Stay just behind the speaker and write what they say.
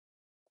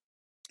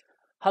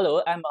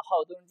Hello, I'm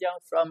Haodong Jiang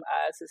from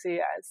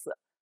SCS.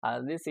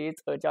 This is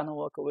a joint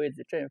work with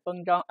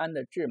Zhenfeng, Zhang, and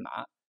Zhang.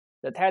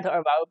 The title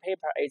of our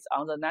paper is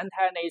on the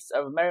non-tightness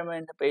of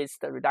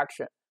measurement-based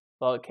reduction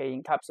for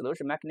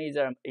K-encapsulation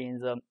mechanism in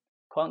the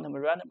quantum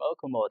random walk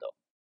model.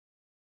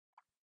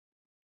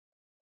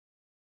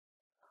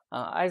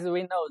 As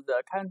we know,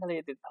 the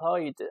currently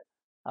deployed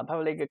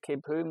public key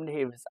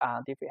primitives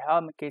are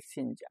different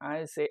exchange,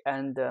 IC,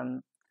 and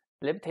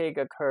elliptic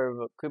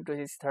curve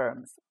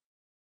cryptosystems.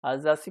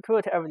 The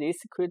security of these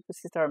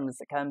cryptosystems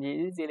can be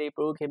easily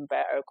broken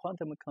by a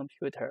quantum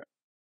computer.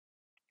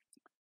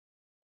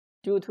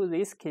 Due to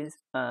this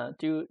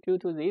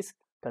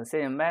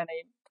concern,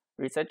 many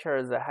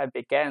researchers have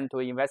begun to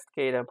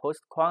investigate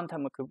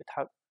post-quantum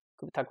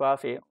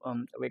cryptography,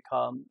 we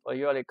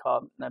usually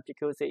call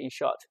PQC in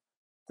short.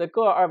 The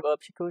goal of a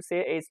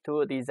PQC is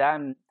to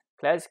design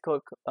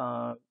classical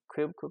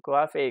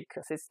cryptographic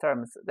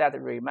systems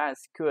that remain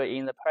secure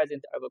in the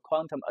presence of a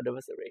quantum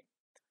adversary.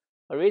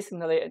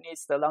 Recently,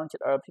 NIST launched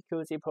a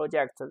PQC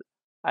project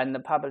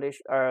and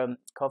published a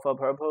call for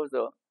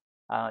proposal,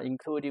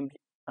 including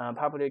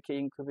public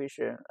key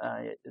encryption,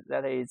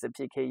 that is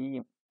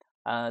PKE,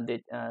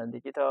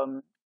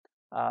 digital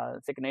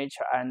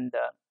signature, and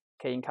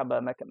key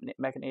encapsulation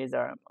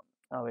mechanism,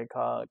 we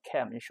call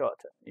CAM in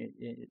short,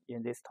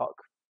 in this talk.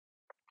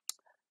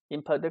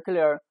 In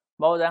particular,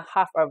 more than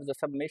half of the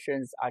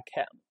submissions are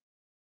CAM.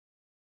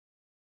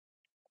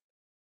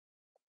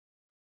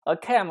 A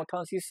CAM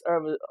consists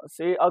of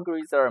three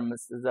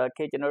algorithms: the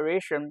key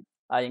generation,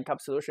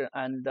 encapsulation,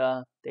 and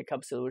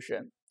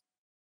decapsulation.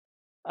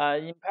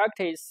 In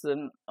practice,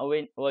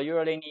 we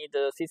usually need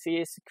a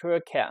CCA secure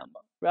CAM.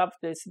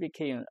 Roughly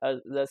speaking,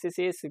 the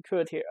CCA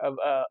security of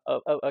a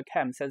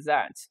CAM says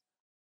that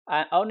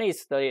an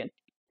honestly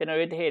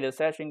generated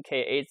session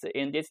key is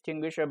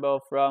indistinguishable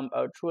from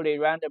a truly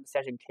random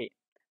session key,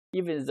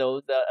 even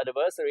though the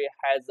adversary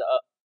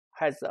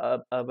has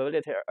the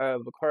ability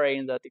of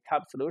querying the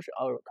decapsulation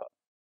oracle.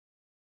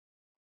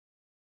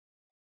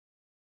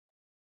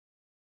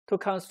 To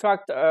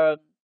construct a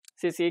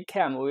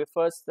CC-CAM, we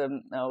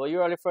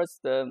usually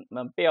first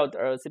build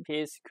a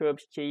CP secure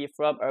PKE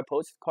from a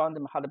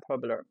post-quantum hard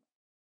problem,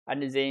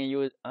 and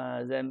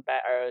then by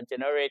a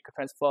generic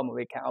transform,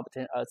 we can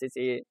obtain a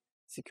CC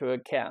secure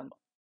CAM.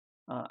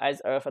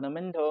 As a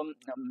fundamental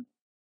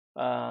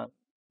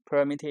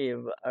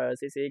primitive,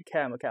 CC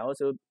CAM can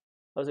also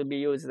be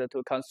used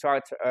to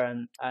construct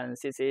an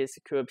CC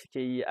secure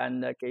PKE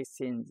and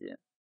exchange.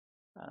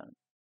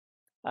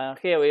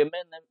 Here we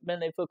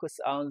mainly focus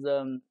on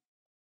the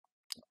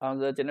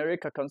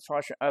generic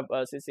construction of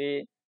a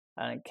CC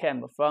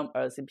CAM from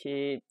a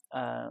CP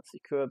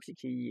secure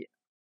PKE.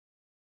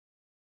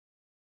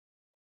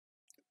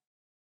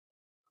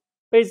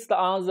 Based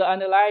on the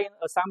underlying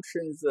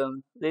assumptions,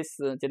 these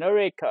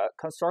generic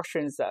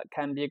constructions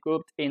can be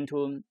grouped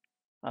into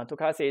two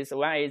classes.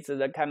 One is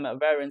the CAM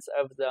variance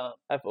of the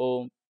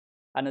FO,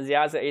 and the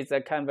other is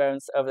the CAM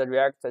variance of the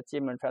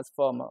React-Geman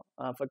transform.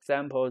 For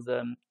example,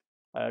 the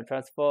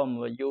transform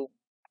U.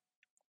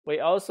 We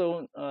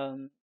also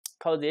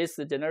call these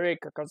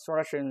generic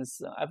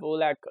constructions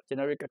FO-like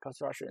generic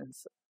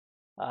constructions.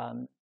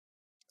 The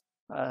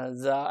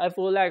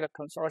FO-like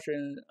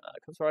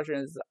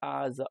constructions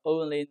are the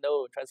only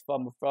known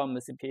transform from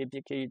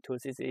CP-PKE to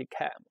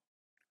CC-CAM.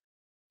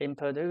 In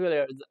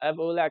particular, the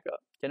FO-like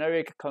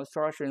generic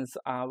constructions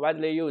are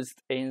widely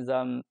used in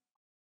the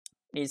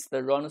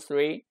round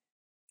 3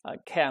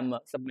 CAM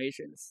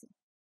submissions.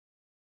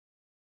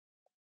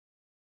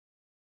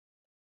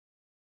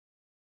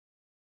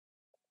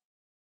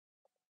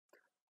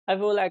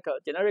 FO-like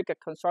generic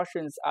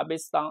constructions are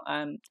based on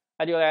an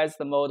idealized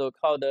model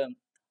called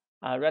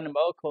random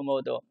walk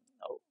model,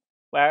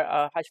 where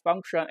a hash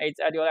function is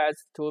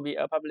idealized to be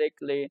a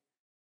publicly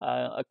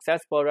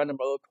accessible random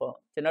walk.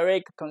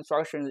 Generic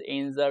constructions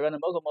in the random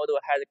walk model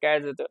has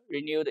gathered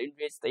renewed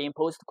interest in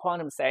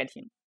post-quantum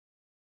setting,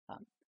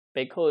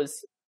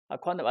 because a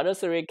quantum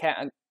adversary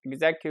can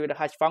execute a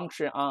hash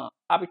function on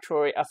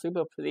arbitrary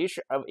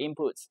superposition of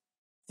inputs.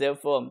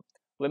 Therefore,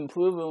 when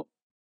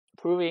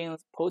proving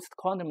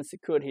post-quantum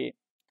security,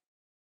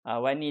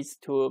 one needs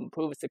to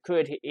prove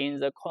security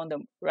in the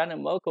quantum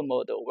random walk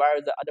model,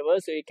 where the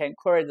adversary can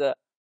query the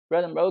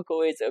random walk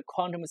with a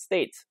quantum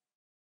state.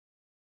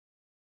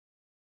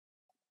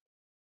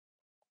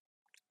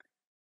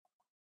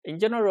 In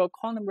general,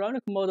 quantum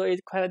random walk model is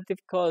quite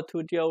difficult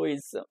to deal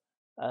with,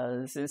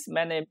 since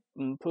many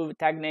proof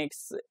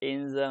techniques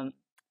in the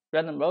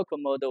random walk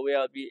model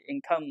will be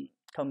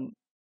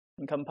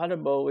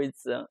incompatible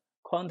with the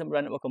quantum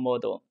random walk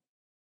model.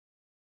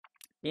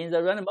 In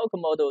the random walk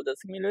model, the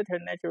simulator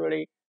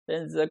naturally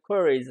sends the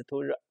queries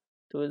to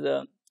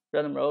the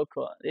random walk.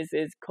 This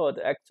is called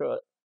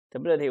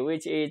extractability,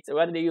 which is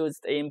widely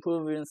used in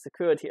improving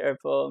security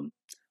for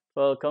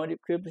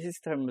crypto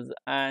systems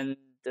and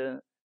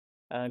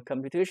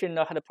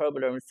computational hard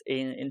problems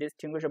in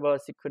indistinguishable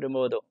security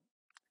model.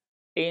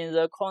 In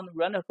the quantum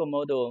random walk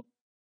model,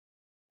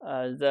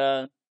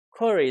 the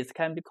queries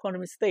can be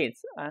quantum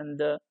states,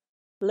 and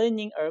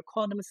learning a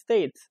quantum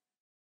state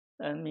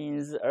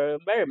means a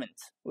measurement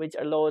which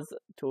allows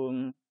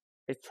to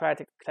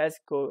extract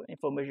classical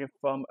information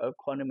from a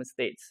quantum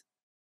state.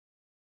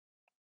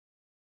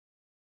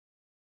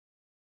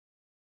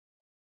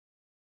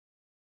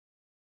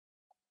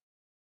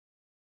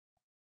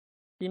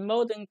 In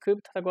modern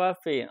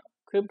cryptography,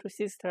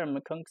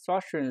 cryptosystem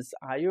constructions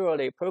are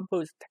usually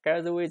proposed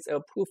together with a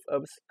proof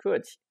of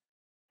security.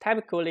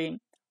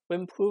 Typically,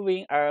 when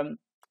proving a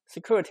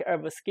security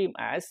of a scheme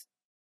S,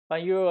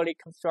 one usually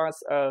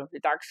constructs a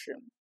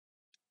reduction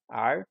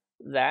R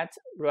that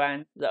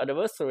run the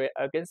adversary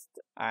against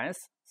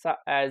S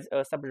as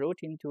a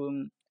subroutine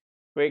to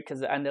break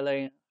the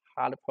underlying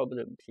hard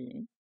problem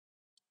P.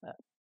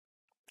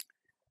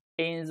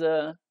 In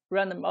the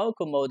random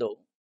oracle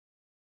model,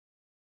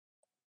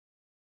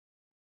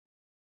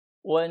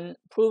 when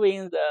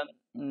proving the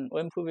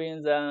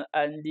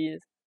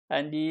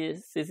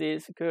NDCC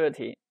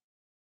security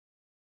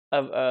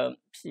of a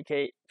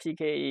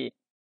PKE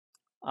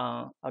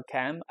a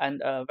CAM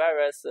and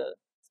various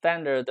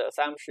standard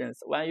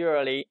assumptions, one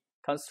usually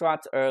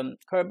constructs a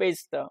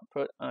curve-based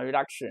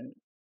reduction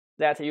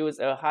that uses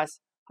a hash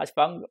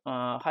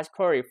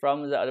query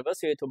from the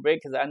adversary to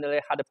break the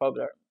underlying hard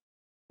problem.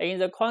 In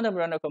the quantum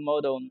random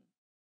model,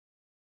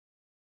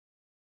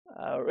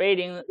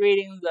 reading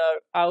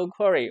the our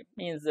query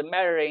means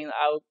measuring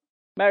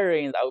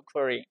our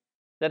query.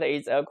 That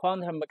is, a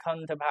quantum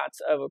counterpart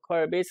of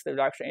query-based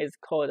reduction is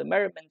called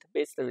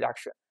measurement-based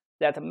reduction.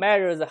 That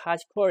measures the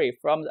hash query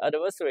from the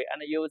adversary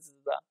and uses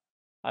the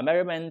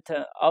measurement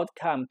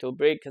outcome to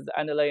break the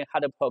underlying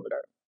hard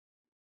problem.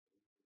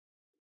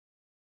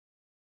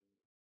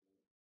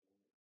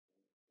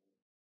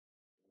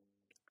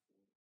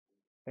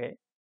 Okay.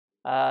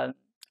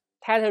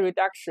 Tight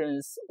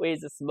reductions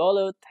with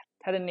smaller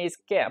tightness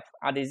gap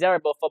are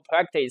desirable for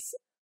practice.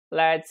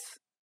 Let's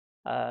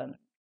TA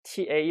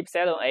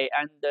epsilon A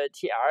and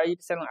TR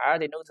epsilon R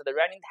denote the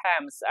running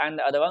times and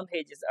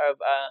advantages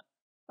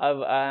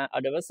of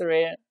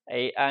adversary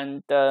A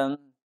and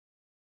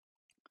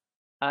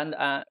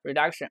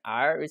reduction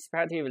R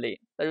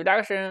respectively. The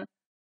reduction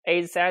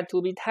is said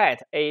to be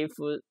tight if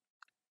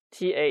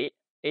TA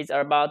is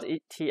about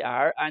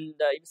TR and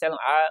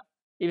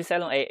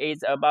epsilon A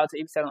is about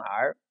epsilon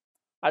R.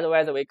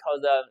 Otherwise, we call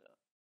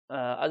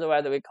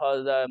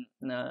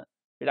the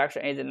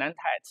reduction is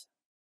non-tight.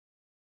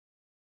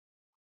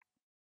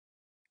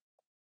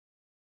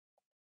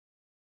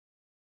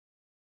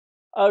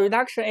 A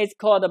reduction is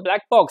called a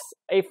black box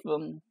if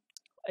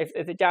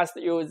it just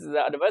uses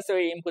the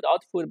adversary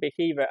input-output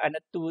behavior and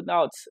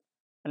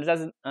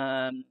doesn't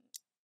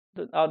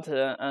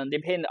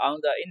depend on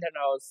the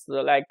internals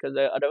like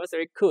the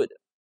adversary could.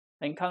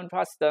 In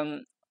contrast,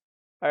 a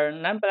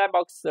non-black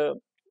box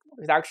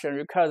reduction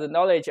requires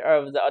knowledge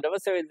of the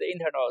adversary's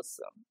internals.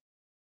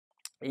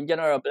 In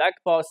general,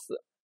 black box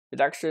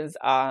reductions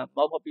are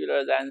more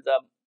popular than the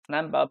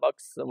non-black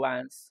box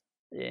ones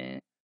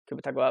in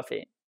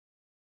cryptography.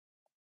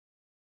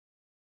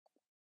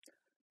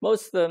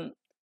 Most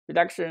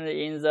reductions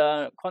in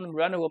the quantum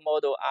random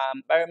model are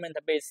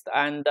measurement-based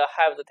and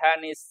have the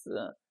tightness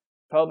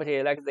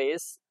property like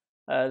this.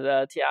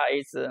 The TR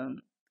is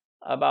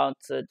about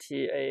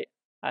TA,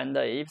 and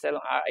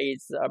epsilon R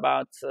is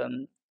about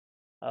 1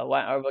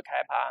 over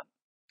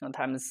kappa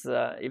times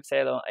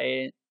epsilon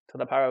A to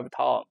the power of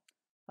tau.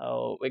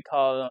 We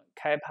call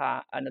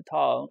kappa and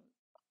tau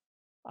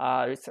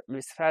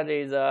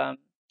respectively the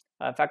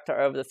factor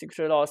of the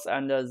security loss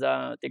and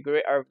the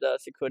degree of the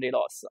security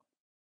loss.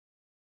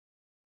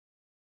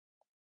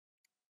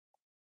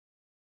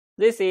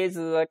 This is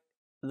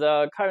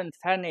the current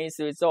tightness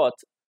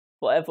result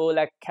for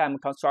FO-like CAM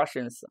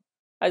constructions.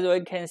 As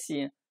we can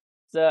see,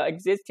 the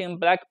existing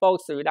black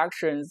box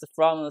reductions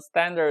from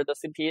standard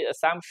CP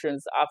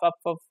assumptions are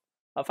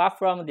far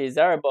from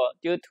desirable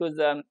due to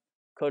the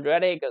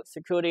quadratic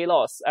security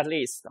loss, at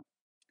least.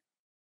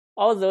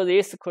 Although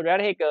this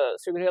quadratic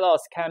security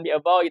loss can be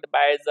avoided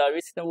by the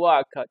recent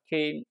work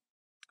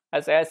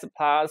KSS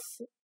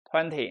plus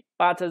 20,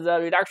 but the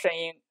reduction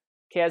in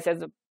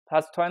KSS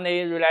plus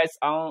 20 relies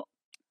on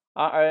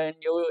a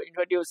new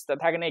introduced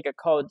technique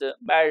called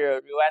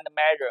measure rewind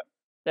measure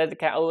that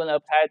can only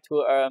apply to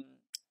a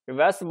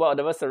reversible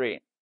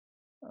adversary.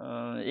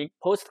 In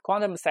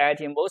post-quantum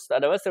setting, most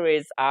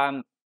adversaries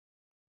are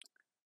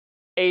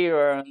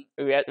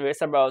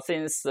irreversible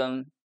since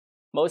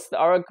most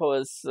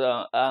oracles,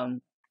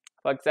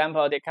 for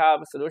example, the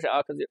Descartes solution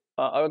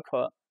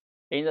oracle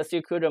in the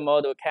security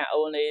model can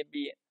only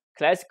be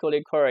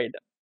classically queried.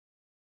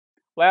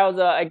 While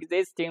the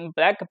existing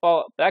black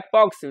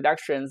box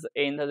reductions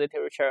in the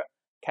literature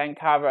can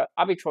cover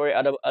arbitrary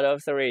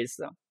adversaries.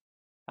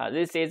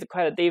 This is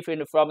quite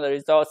different from the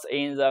results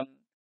in the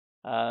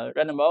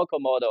random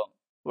oracle model,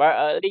 where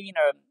a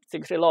linear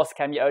security loss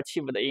can be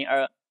achieved in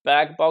a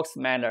black box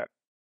manner.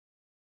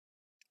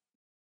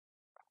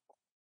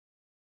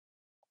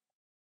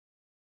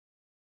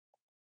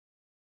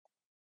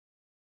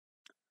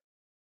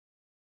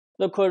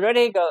 The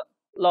quadratic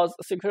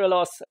security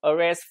loss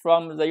arises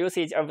from the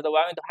usage of the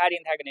one-way to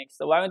hiding techniques.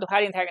 The one-way to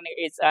hiding technique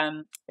is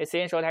an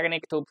essential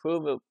technique to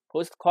prove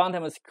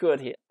post-quantum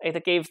security.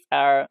 It gives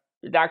a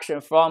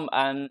reduction from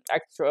an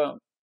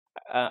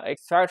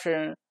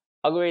extraction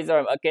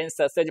algorithm against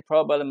a search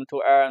problem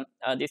to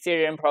a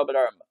decision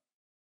problem.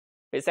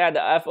 Besides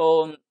the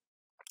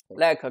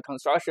FO-like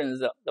constructions,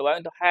 the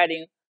one-way to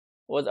hiding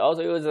was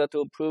also used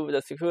to prove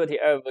the security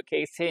of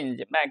key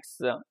exchange, max,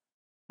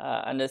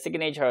 and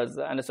signatures,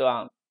 and so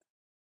on.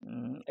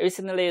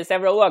 Recently,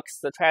 several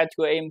works try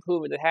to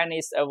improve the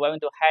tightness of one-way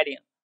to hiding.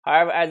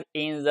 However, as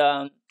in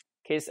the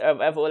case of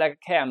FO-like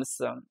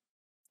CAMs,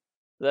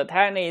 the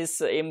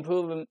tightness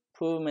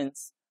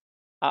improvements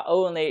are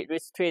only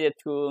restricted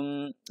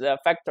to the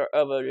factor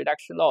of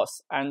reduction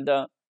loss, and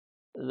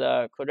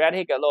the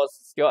quadratic loss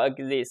still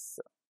exists.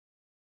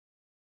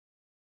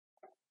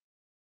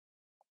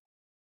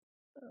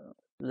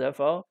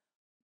 Therefore,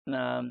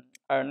 a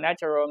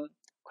natural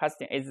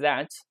question is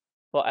that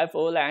for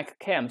FO-like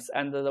CAMs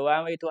and the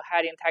one-way to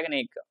hiding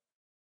technique,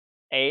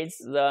 is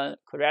the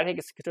quadratic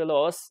security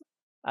loss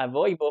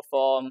avoidable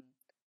for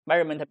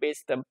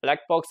measurement-based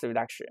black box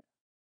reduction?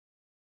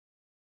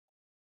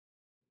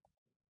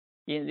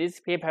 In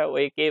this paper,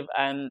 we give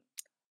an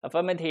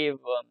affirmative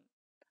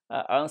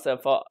answer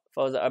for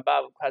the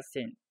above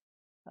question.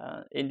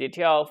 In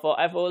detail, for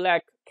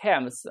FO-like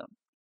CAMs,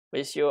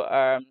 we show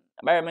a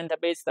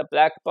measurement-based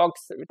black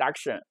box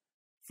reduction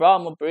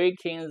from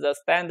breaking the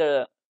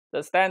standard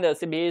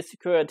CPE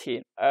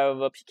security of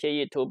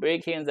PKE to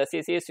breaking the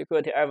CC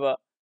security of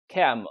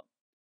CAM.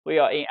 We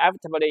will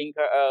inevitably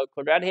incur a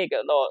quadratic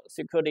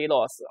security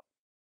loss.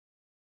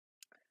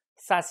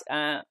 Such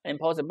an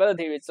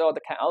impossibility result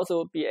can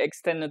also be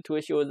extended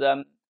to show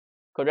the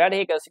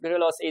quadratic security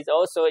loss is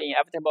also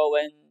inevitable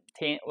when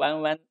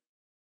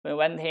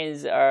one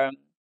turns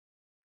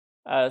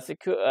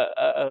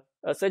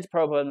a search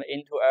problem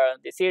into a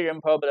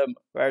decision problem,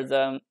 where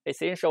the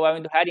essential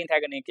one-way to hiding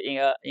technique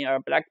in a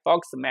black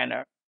box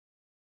manner.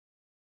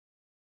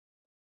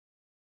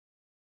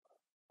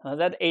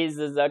 That is,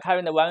 the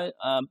current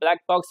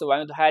black box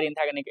one-way to hiding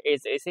technique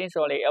is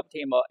essentially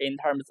optimal in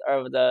terms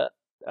of the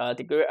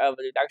degree of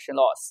reduction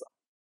loss.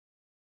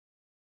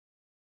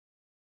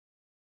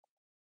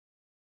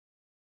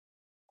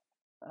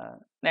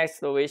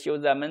 Next, we show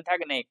the main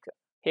technique.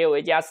 Here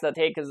we just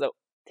take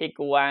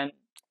one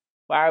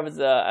of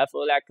the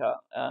FO-like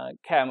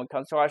CAM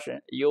construction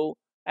U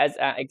as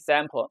an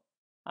example,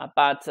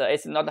 but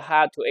it's not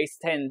hard to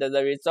extend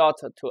the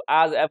result to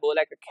other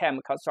FO-like CAM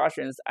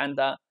constructions and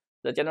the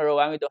general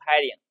one-way to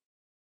hiding.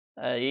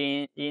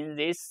 In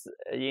the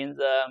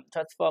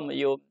transform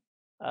U,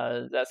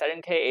 the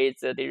second K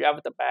is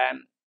derived by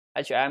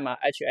HM.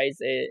 H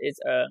is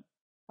a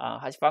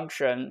hash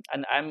function,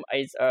 and M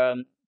is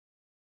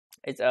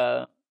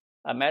a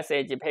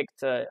message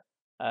picked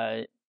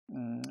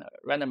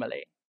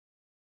randomly.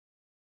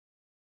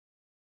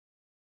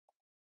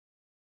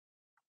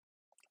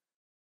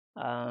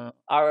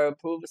 Our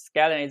proof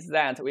scaling is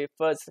that we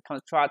first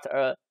construct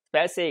a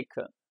basic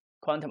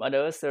quantum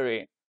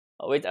adversary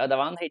with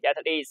advantage at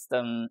least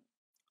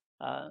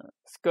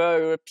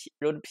square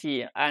root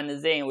p, and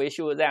then we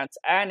show that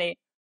any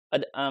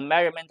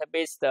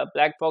measurement-based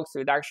black box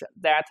reduction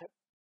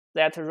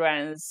that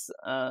runs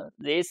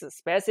these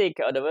specific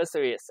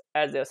adversaries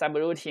as a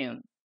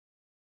subroutine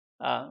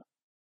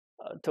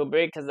to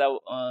break the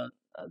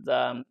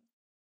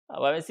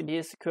one-way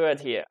CPE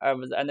security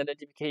of the underlying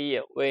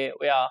PKE, we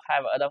will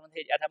have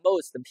advantage at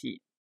most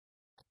p.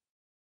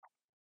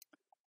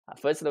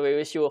 First, we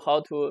will show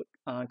how to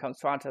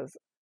construct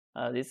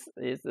this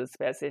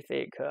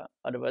specific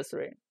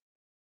adversary.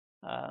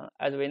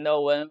 As we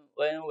know, when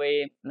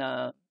we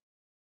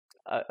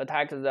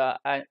attack the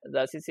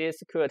CC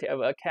security of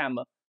a CAM,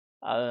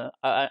 the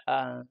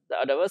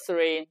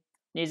adversary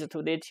needs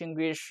to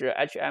distinguish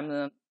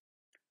HM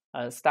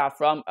star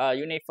from a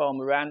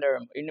uniformly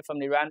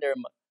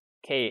random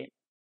K.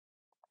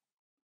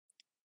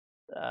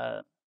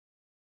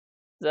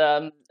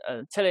 The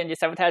challenge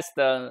self-test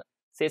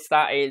C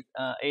star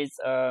is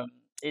a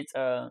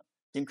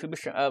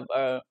encryption of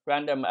a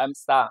random M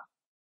star,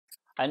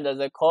 and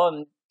the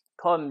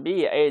column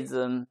B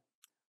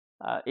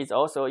is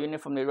also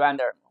uniformly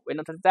random. We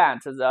notice that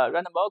the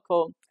random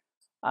local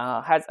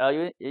has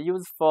a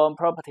useful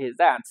property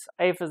that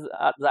if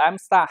the M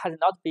star has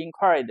not been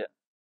queried,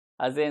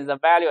 then the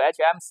value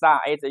HM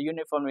star is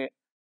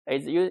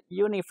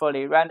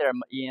uniformly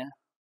random in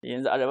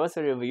the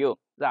adversary view.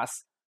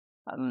 Thus,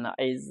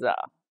 is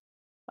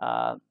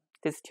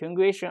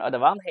distinguishing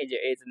advantage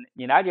is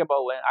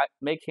negligible when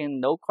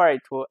making no query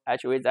to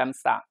H with M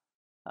star.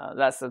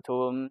 Thus,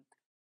 to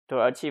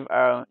achieve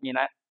a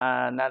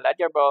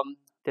negligible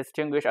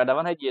distinguish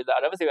advantage, the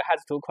adversary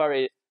has to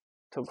query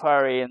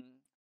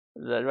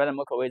the random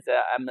local with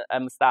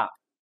M star.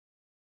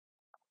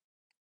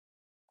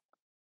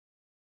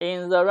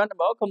 In the random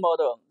local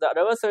model, the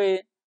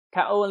adversary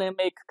can only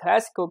make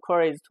classical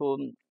queries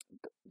to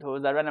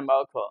the random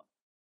local.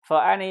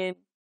 For any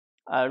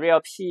real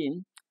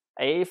P,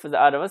 If the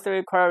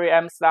adversary query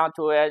M star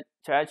to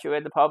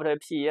actuate the property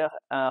P,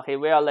 he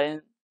will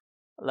then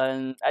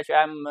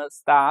HM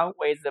star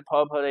with the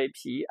property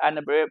P and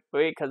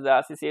break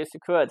the CC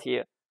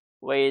security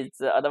with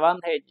the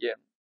advantage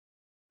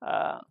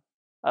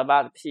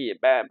about P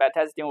by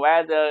testing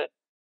whether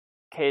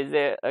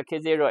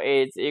K0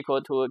 is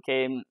equal to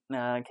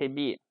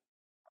KB.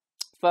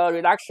 For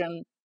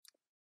reduction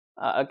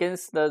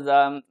against the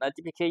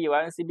DPK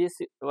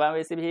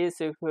 1VCP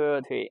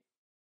security,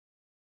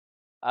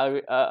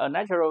 a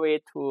natural way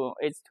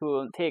is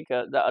to take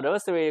the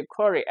adversary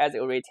query as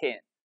a retain.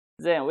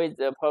 Then with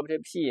the property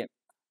P,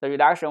 the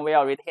reduction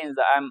will retain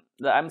the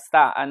M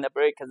star and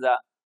break the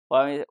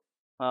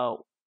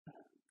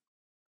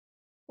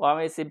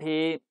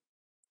 1VCP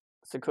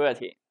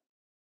security.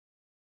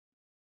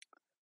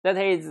 That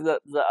is the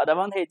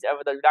advantage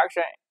of the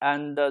reduction,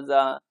 and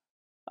the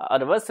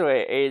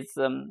adversary is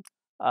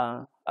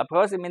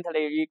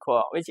approximately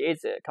equal, which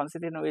is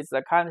consistent with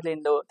the currently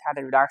no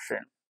tight reduction.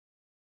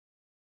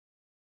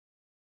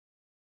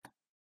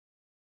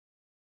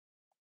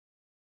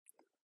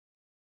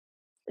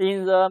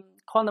 In the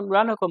quantum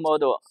radical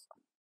model,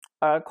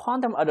 a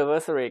quantum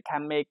adversary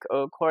can make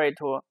a query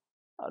to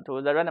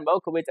the random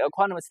walker with a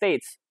quantum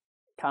state.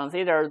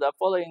 Consider the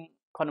following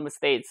quantum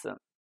states: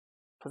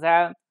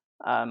 psi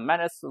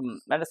minus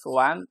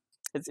 1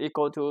 is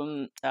equal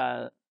to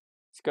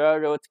square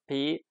root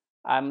P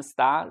M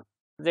star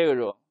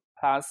 0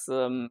 plus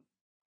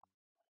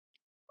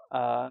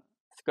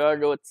square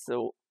root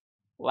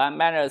 1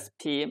 minus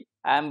P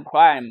M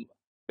prime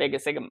big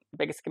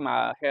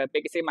sigma. Here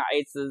big sigma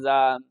is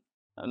the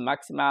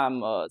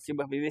maximum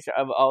superposition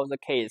of all the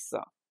case.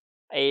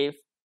 If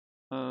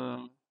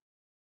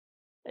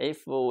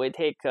we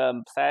take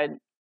psi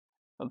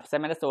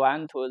minus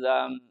 1 to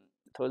the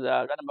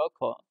random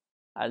walker,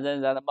 and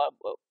then the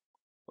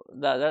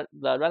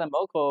random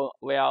walker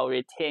will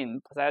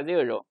retain psi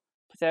 0.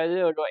 Psi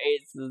 0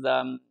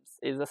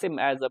 is the same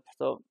as the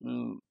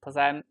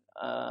psi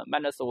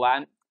minus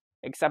 1,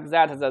 except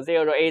that the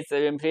 0 is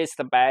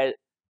replaced by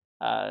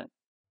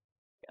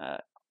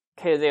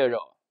K0.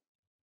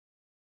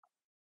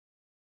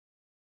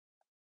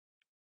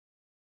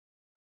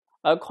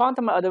 A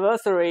quantum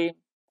adversary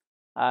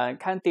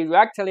can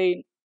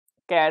directly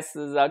guess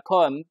the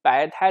column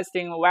by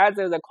testing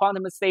whether the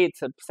quantum state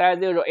psi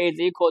 0 is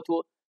equal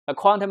to a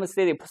quantum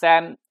state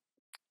psi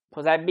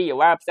b,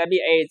 where psi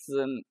b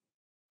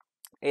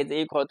is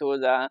equal to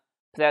the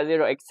psi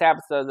 0,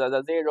 except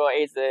the 0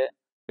 is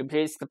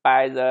replaced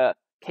by the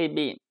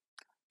KB.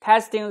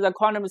 Testing the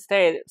quantum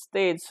state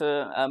psi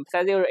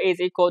 0 is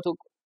equal to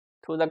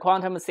the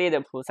quantum state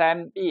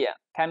psi b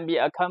can be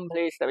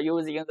accomplished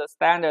using the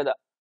standard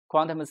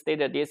quantum state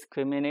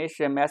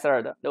discrimination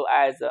method known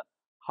as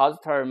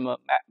Haodong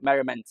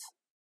measurement.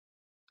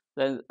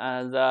 Then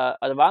the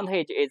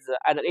advantage is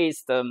at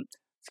least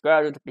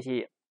square root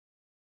P.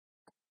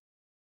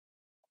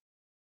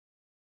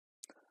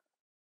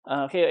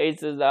 Here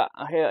is the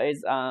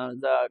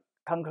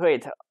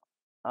concrete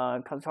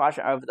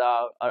construction of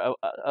the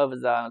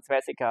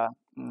specific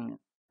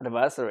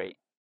adversary.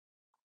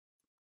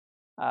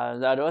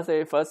 The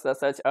adversary first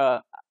search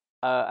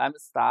M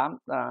star,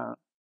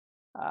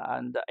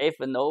 and if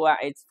no one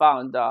is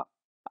found,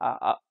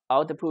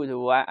 output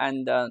one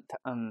and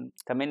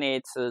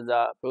terminate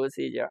the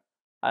procedure,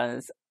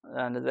 and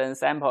then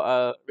sample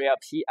a real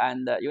P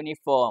and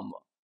uniform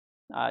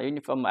M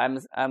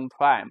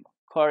prime.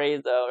 Query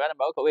the random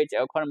walker with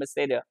a quantum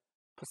state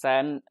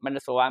psi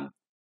minus 1,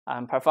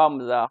 and perform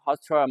the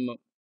Haodong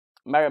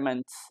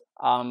measurement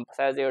on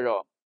psi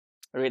 0.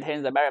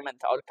 Retain the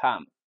measurement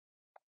outcome.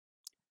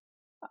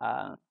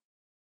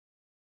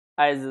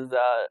 As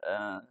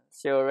the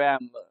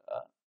theorem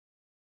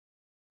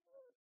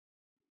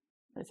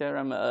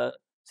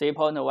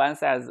 3.1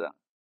 says,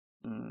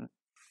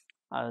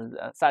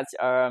 such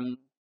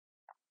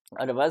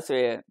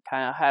adversary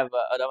can have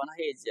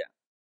advantage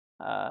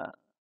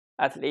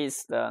at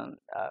least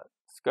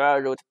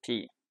square root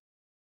P.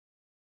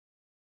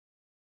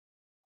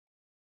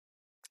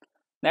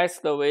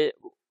 Next, we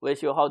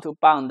show how to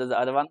bound the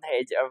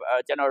advantage of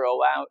a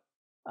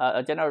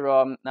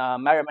general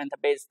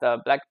measurement-based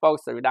black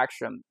box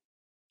reduction.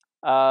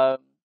 A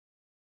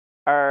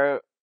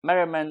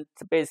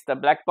measurement-based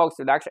black box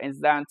reduction is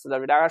that the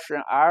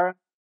reduction R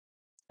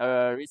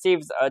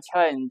receives a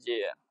challenge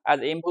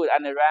as input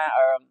and run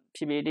a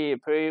PBD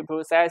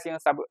pre-processing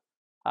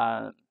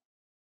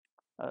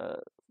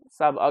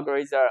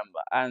sub-algorithm,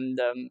 and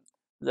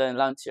then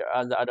launch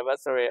the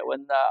adversary.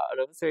 When the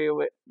adversary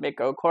will make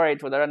a query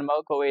to the random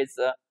walker with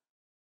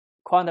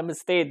quantum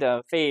state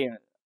phi,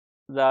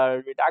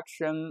 the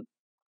reduction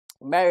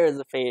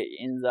measures phi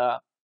in the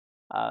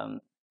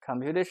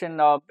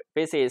computational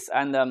basis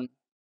and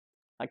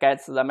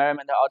gets the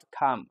measurement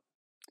outcome.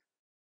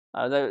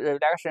 The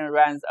reduction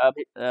runs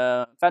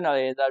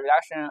finally the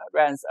reduction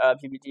runs a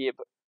PBD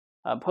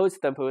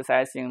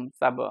post-processing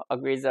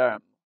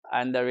sub-algorithm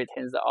and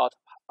retains the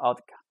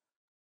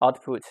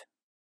output.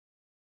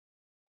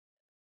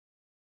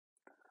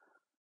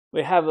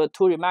 We have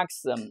two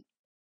remarks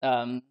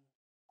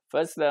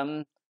first,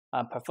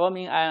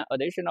 performing an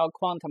additional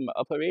quantum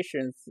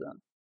operations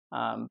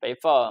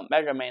before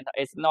measurement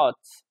is not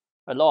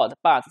allowed,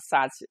 but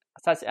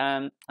such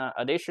an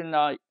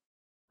additional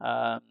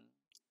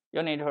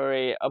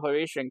unitary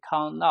operation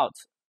cannot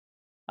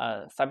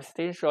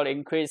substantially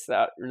increase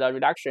the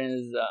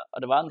reduction's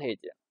advantage,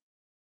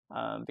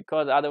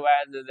 because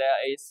otherwise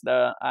there is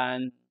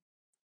an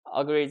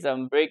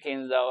algorithm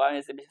breaking the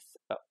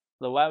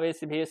one-way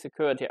CPU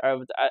security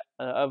of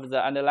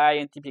the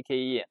underlying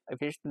TPKE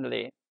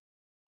efficiently.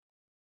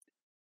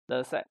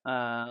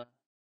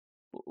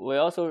 We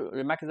also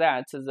remark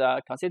that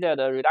the considered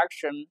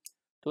reduction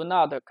do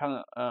not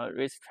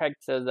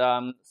restrict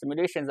the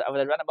simulations of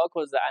the random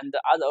occurs and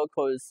other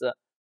occurs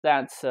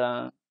that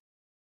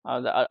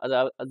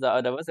the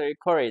adversary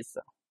queries,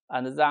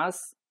 and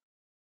thus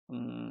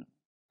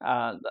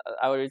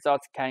our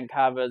results can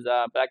cover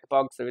the black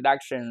box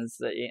reductions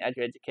in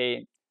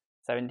HHK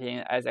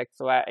 17,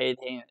 SXY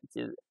 18,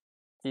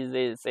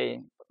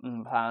 GZC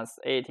plus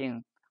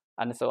 18,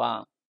 and so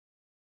on.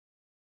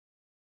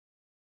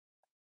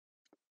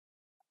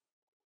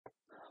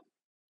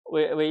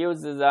 We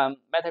use the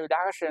meta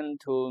reduction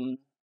to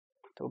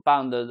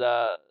bound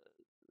the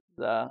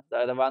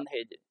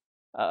advantage.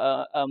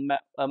 A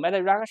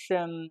meta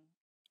reduction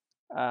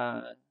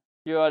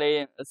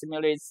usually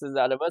simulates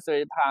the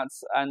adversary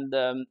parts and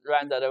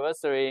run the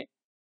adversary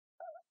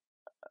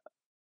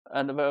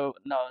run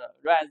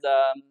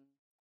the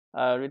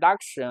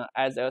reduction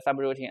as a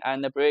subroutine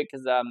and break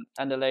the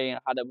underlying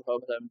hardware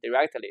problem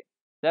directly.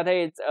 That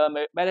is,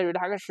 meta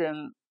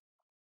reduction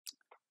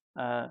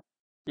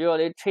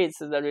usually treats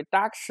the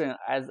reduction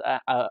as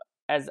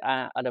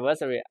an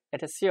adversary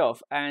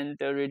itself and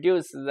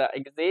reduce the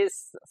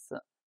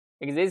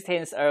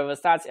existence of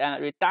such a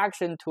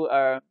reduction to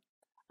an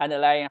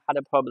underlying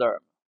hardware problem.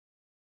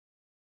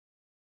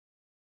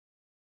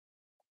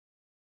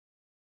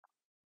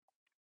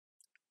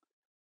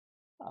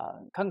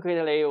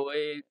 Concretely,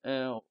 we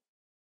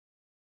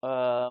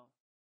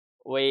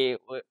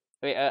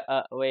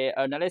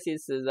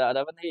analyze the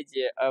advantage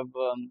of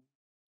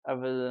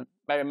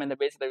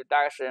measurement-based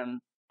reduction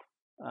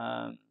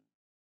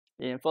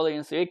in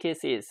following 3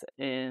 cases.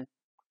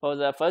 For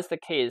the first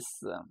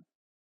case,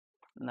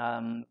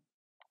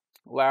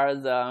 where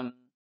the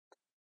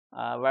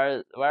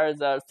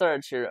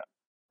search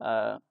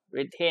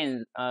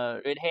retains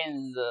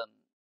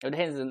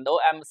no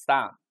M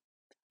star.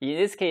 In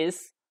this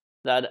case,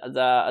 the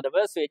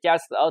adversary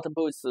just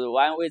outputs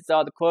one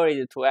without query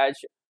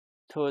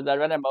to the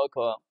random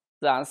occur.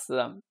 Thus,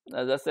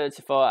 the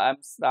search for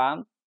M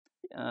star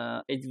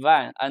is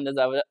 1, and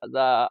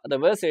the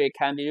adversary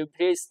can be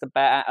replaced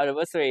by an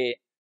adversary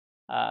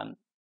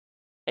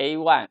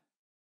A1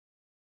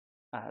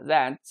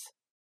 that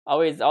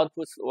always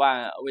outputs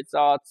 1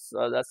 without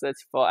the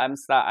search for M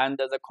star and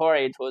the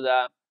query to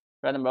the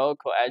random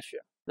occur H.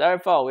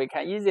 Therefore, we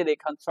can easily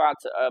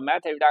construct a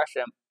meta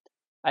reduction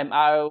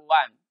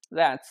MR1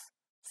 that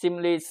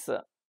simulates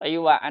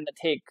A1 and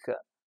take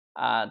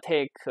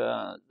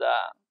the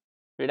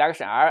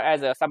reduction R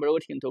as a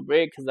subroutine to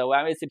break the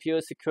one-way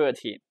CPU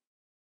security.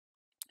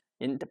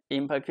 In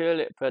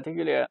particular,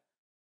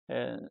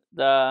 the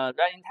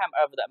running time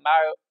of the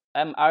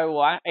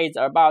MR1 is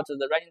about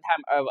the running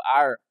time of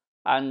R,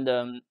 and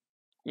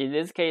in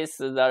this case,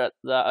 the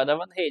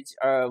advantage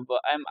of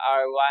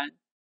MR1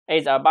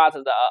 is about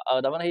the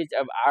advantage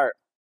of R.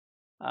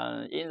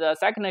 In the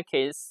second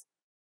case,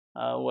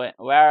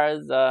 where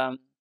the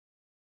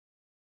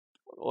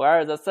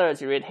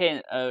search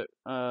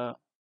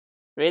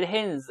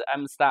retains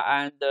M star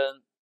and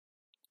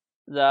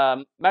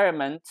the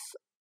measurement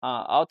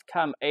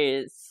outcome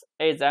is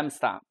M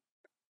star.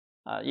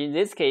 In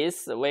this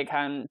case, we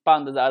can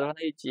bound the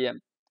advantage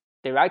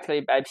directly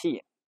by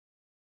P.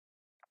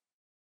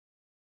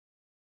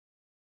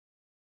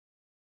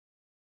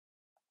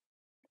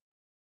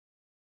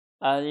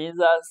 In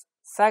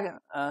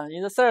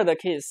the third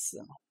case,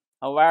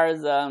 where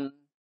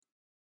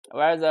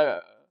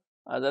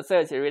the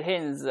search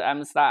retains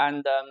M star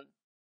and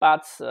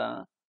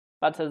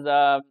but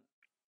the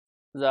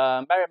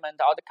measurement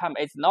outcome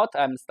is not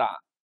M star.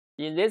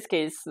 In this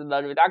case,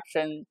 the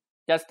reduction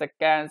just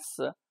gets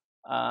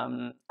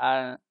M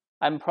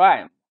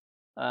prime.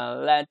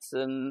 Let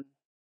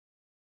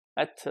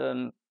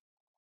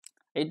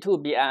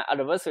A2 be an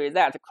adversary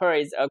that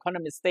queries a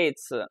quantum state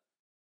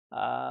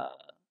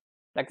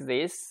like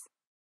this,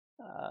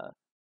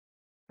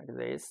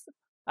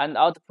 and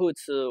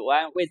outputs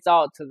 1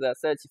 without the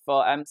search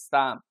for M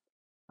star.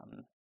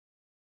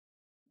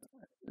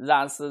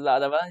 Thus, the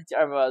advantage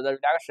of the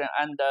reduction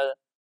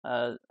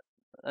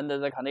under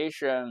the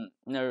condition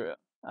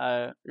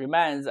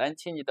remains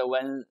unchanged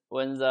when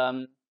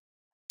the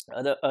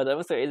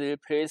adversary is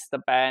replaced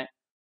by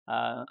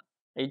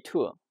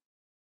A2.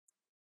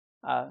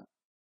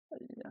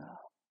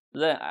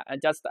 Then,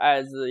 just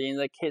as in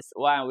the case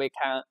 1, we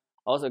can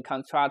also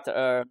construct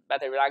a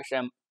meta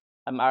reduction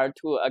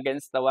MR2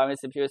 against the one-way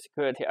CPU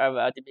security of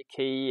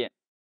DPKE.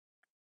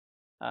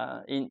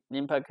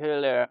 In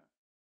particular,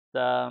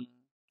 the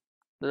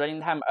the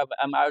running time of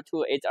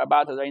MR2 is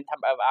about the running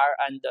time of R,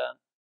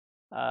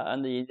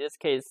 and in this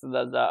case,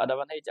 the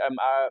advantage of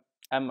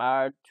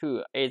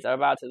MR2 is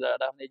about the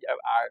advantage of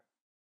R.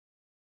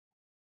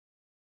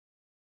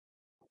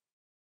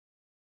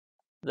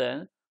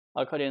 Then,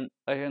 according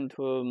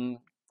to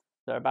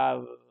the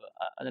above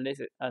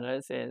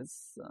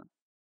analysis,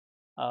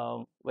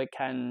 we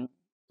can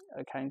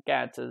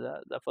get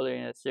the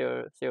following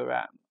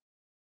theorem.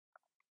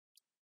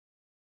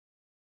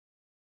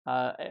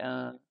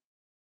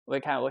 We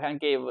can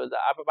give the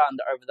upper bound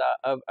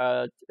of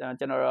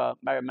general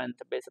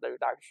measurement-based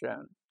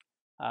reduction.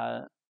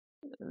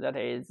 That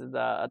is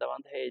the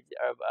advantage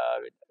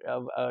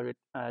of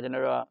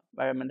general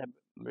measurement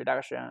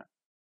reduction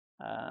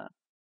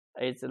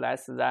is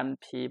less than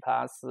p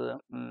plus the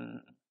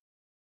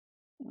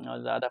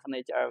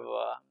advantage of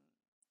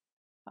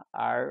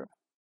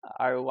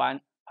R1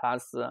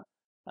 plus the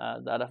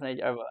advantage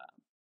of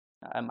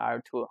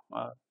MR2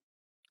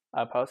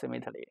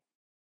 approximately.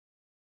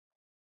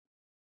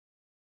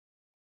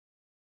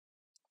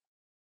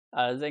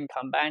 Then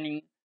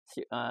combining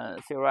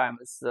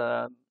theorems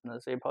 3.1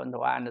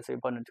 and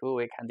 3.2,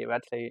 we can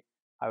directly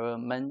our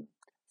main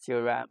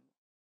theorem,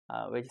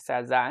 which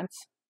says that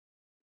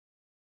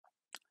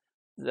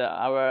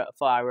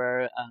for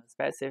our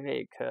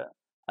specific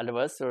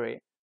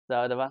adversary,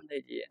 the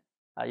advantage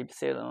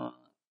epsilon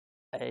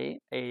A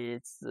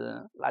is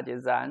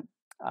larger than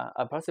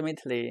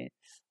approximately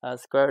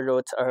square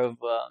root of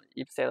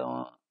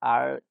epsilon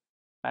R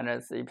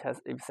minus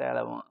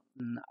epsilon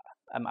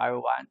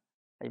MR1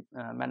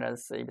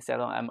 minus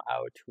epsilon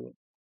MR2.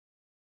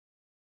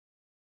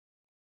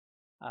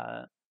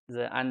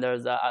 Under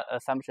the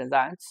assumption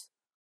that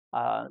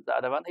the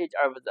advantage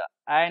of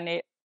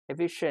any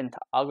efficient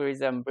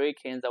algorithm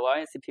breaking the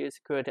one CPU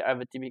security of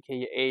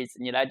DPK is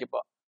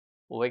negligible,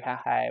 we can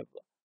have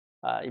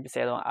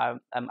epsilon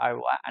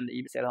MR1 and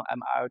epsilon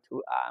MR2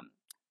 are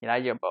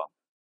negligible.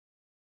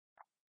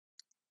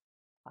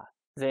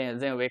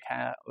 Then we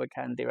can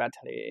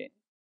directly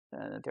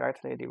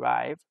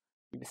derive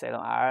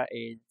epsilon R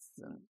is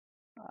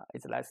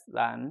less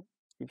than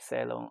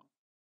epsilon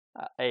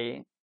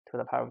A to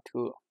the power of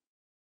 2.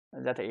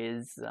 That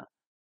is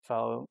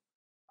for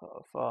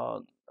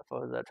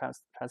the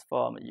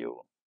transform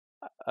U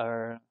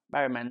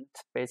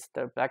measurement-based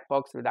black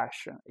box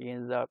reduction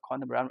in the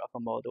quantum realm of a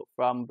model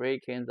from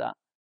breaking the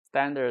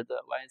standard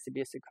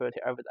 1CP security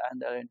of the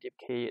underlying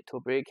DPK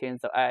to breaking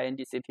the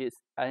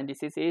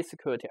INDCC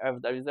security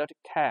of the result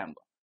CAM,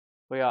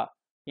 will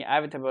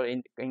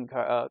inevitably incur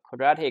a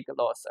quadratic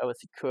loss of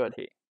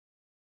security.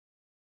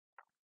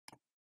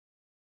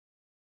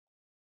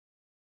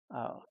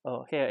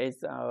 Here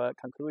is our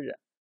conclusion.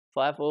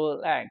 For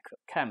FO-like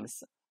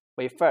CAMs,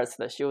 we first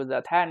show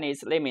the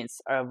tightness limits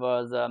of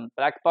the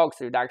black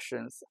box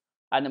reductions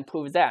and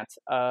prove that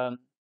a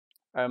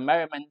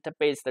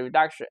measurement-based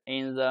reduction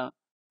in the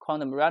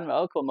quantum random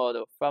local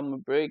model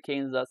from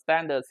breaking the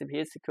standard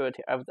CP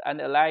security of the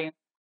underlying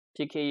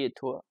PKE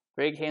to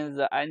breaking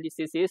the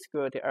INDCC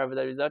security of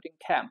the resulting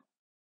CAM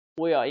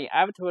will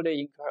inevitably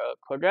incur a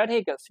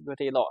quadratic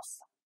security loss.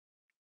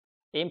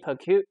 In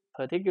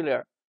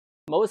particular,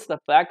 most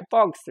black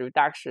box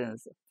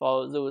reductions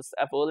for those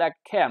FO-like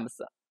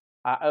CAMs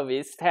are of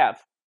this type,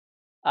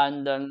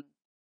 and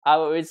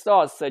our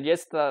results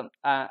suggest an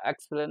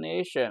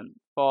explanation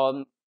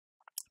for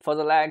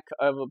the lack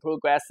of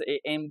progress in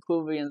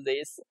improving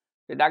this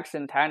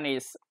reduction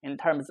tightness in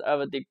terms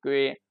of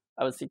degree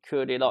of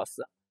security loss.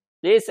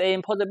 These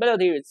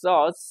impossibility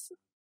results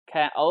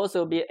can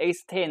also be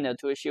extended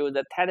to show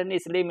the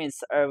tightness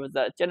limits of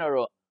the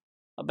general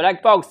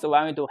black box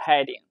 1v2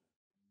 hiding.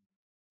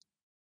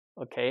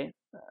 Okay,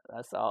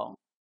 that's all.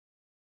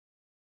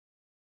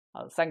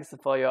 Thanks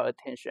for your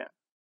attention.